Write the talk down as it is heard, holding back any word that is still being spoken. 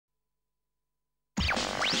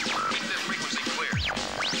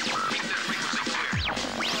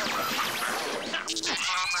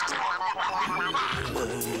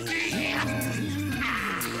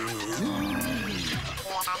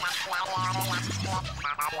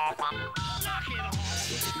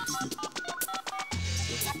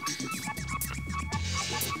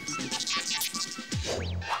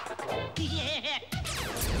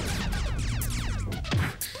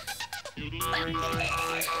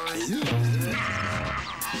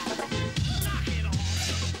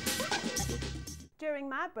During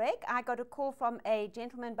my break, I got a call from a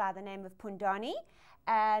gentleman by the name of Pundani,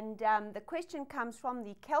 and the question comes from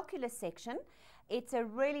the calculus section. It's a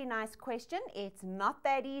really nice question. It's not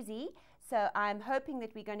that easy, so I'm hoping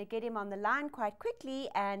that we're going to get him on the line quite quickly,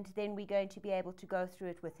 and then we're going to be able to go through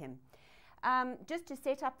it with him. Just to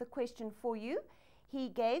set up the question for you, he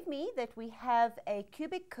gave me that we have a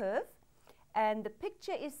cubic curve, and the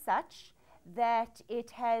picture is such that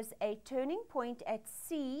it has a turning point at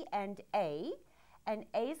C and A, and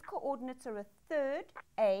A's coordinates are a third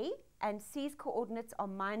A, and C's coordinates are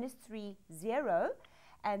 -3, 0.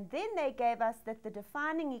 And then they gave us that the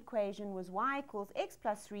defining equation was y equals x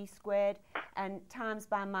plus 3 squared and times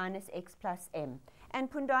by minus x plus m.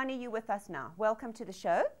 And Pundani, you're with us now. Welcome to the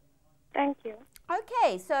show. Thank you.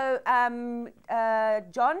 Okay, so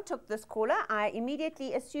John took this caller. I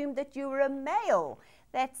immediately assumed that you were a male.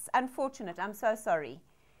 That's unfortunate. I'm so sorry.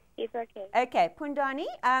 It's okay. Okay, Pundani,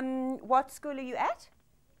 what school are you at?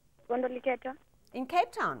 Gondolicator? In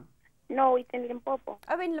Cape Town? No, it's in Limpopo.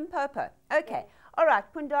 Oh, in Limpopo. Okay. Yeah. All right,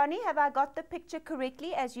 Pundani, have I got the picture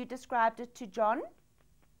correctly as you described it to John?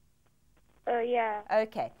 Yeah.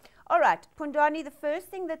 Okay. All right, Pundani, the first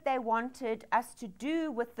thing that they wanted us to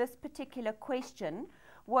do with this particular question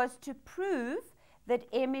was to prove that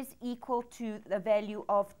m is equal to the value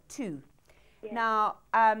of 2. Yeah. Now,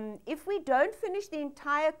 if we don't finish the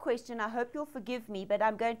entire question, I hope you'll forgive me, but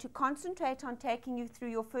I'm going to concentrate on taking you through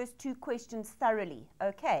your first 2 questions thoroughly,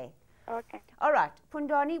 okay? Okay. All right,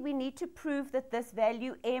 Pundani, we need to prove that this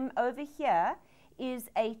value m over here is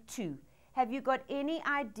a 2. Have you got any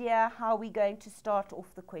idea how we're going to start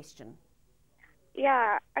off the question?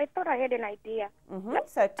 Yeah, I thought I had an idea.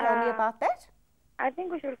 So tell me about that. I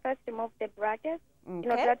think we should first remove the brackets Okay.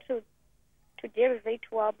 in order to derivate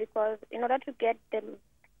well, because in order to get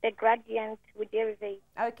the gradient, we derivate.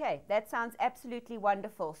 Okay, that sounds absolutely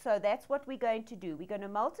wonderful. So that's what we're going to do. We're going to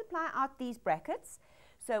multiply out these brackets.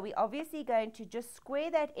 So we're obviously going to just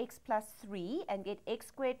square that x plus 3 and get x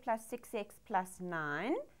squared plus 6x plus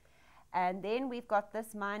 9. And then we've got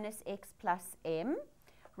this minus x plus m.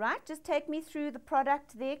 Right, just take me through the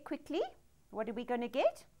product there quickly. What are we going to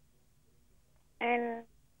get? And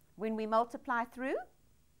when we multiply through?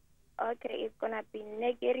 Okay, it's going to be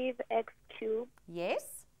negative x cubed.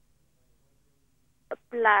 Yes.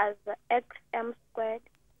 Plus xm squared.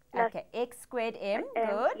 Okay, x squared m.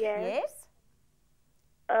 Good. Yes.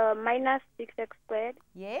 Minus 6x squared.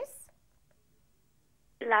 Yes.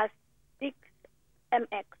 Plus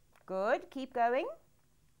 6mx. Good. Keep going.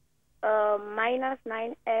 Minus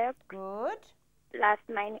 9x. Good. Plus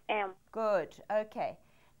 9m. Good. Okay.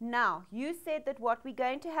 Now, you said that what we're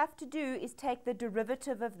going to have to do is take the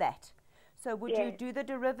derivative of that. So would you do the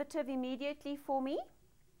derivative immediately for me?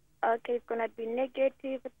 Okay, it's going to be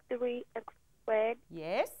negative 3x squared.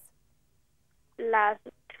 Yes. Plus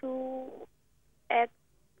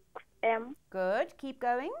 2xm. Good. Keep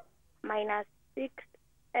going. Minus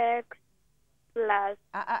 6x plus...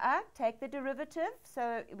 Take the derivative.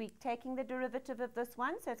 So we're taking the derivative of this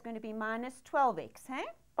one. So it's going to be minus 12x, hey?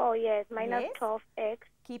 Oh, yes. Minus 12x.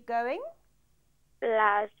 Keep going.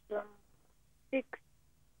 Plus 6.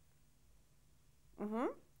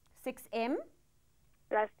 6m.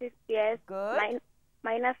 Plus 6, yes. Good.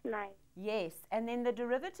 Minus 9. Yes. And then the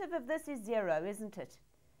derivative of this is 0, isn't it?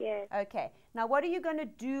 Yes. Okay. Now, what are you going to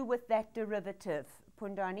do with that derivative,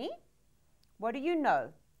 Pundani? What do you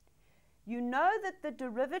know? You know that the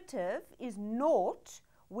derivative is 0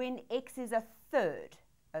 when x is a third,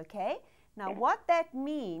 okay? Now, what that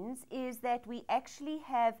means is that we actually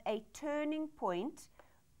have a turning point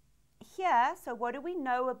here. So what do we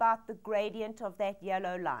know about the gradient of that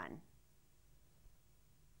yellow line?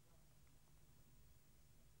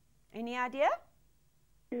 Any idea?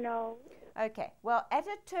 No. Okay, well, at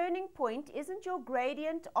a turning point, isn't your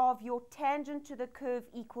gradient of your tangent to the curve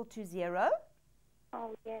equal to 0?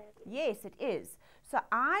 Oh, yes. Yes, it is. So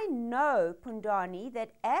I know, Pundani,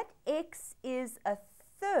 that at x is a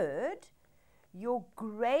third, your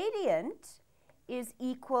gradient is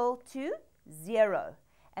equal to 0.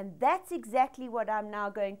 And that's exactly what I'm now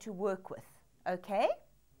going to work with, okay?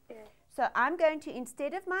 Yes. So I'm going to,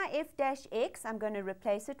 instead of my f dash x, I'm going to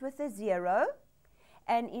replace it with a 0.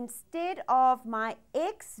 And instead of my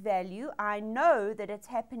x value, I know that it's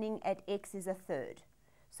happening at x is a third.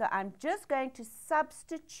 So I'm just going to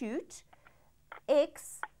substitute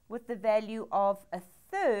x with the value of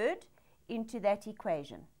 1/3 into that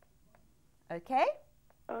equation. Okay?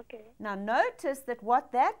 Okay. Now notice that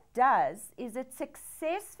what that does is it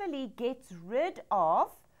successfully gets rid of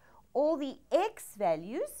all the x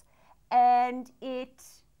values, and it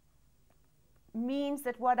means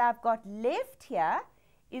that what I've got left here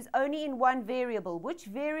is only in one variable. Which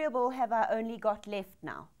variable have I only got left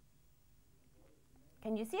now?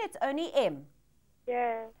 Can you see? It's only m.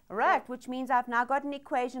 Yeah. Right, which means I've now got an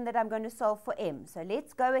equation that I'm going to solve for m. So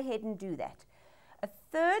let's go ahead and do that.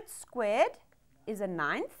 1/3 squared is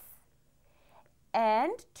 1/9,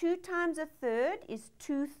 and 2 times 1/3 is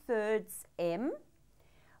 2/3 m,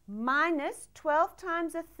 minus 12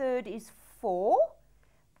 times 1/3 is 4,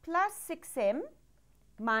 plus 6m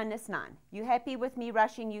minus 9. You happy with me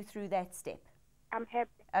rushing you through that step? I'm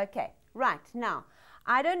happy. Okay, right. Now,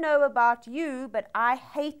 I don't know about you, but I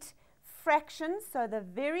hate fractions. So the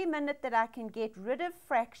very minute that I can get rid of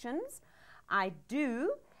fractions, I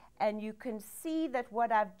do. And you can see that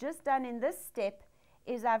what I've just done in this step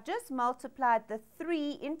is I've just multiplied the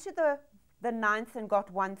 3 into the 9th and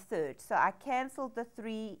got 1/3. So I cancelled the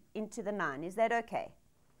 3 into the 9. Is that okay?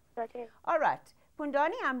 Okay. All right.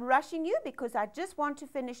 Pundani, I'm rushing you because I just want to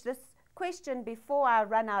finish this question before I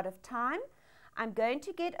run out of time. I'm going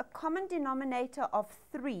to get a common denominator of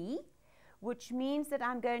 3, which means that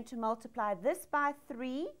I'm going to multiply this by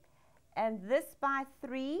 3, and this by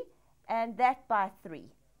 3, and that by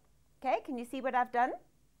 3. Okay, can you see what I've done?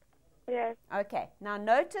 Yes. Okay, now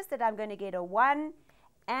notice that I'm going to get a 1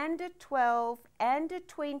 and a 12 and a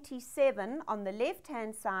 27 on the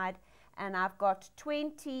left-hand side, and I've got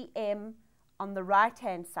 20m on the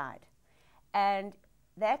right-hand side. And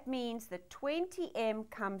that means that 20m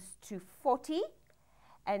comes to 40,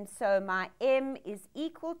 and so my m is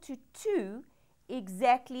equal to 2,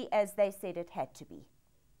 exactly as they said it had to be.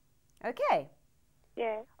 Okay?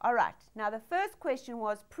 Yeah. All right. Now the first question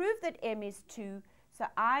was prove that m is 2, so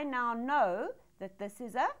I now know that this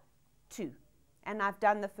is a 2, and I've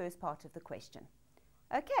done the first part of the question.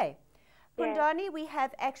 Okay. Pundani, we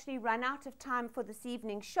have actually run out of time for this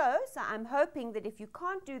evening's show, so I'm hoping that if you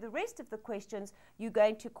can't do the rest of the questions, you're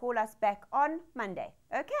going to call us back on Monday.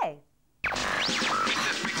 Okay?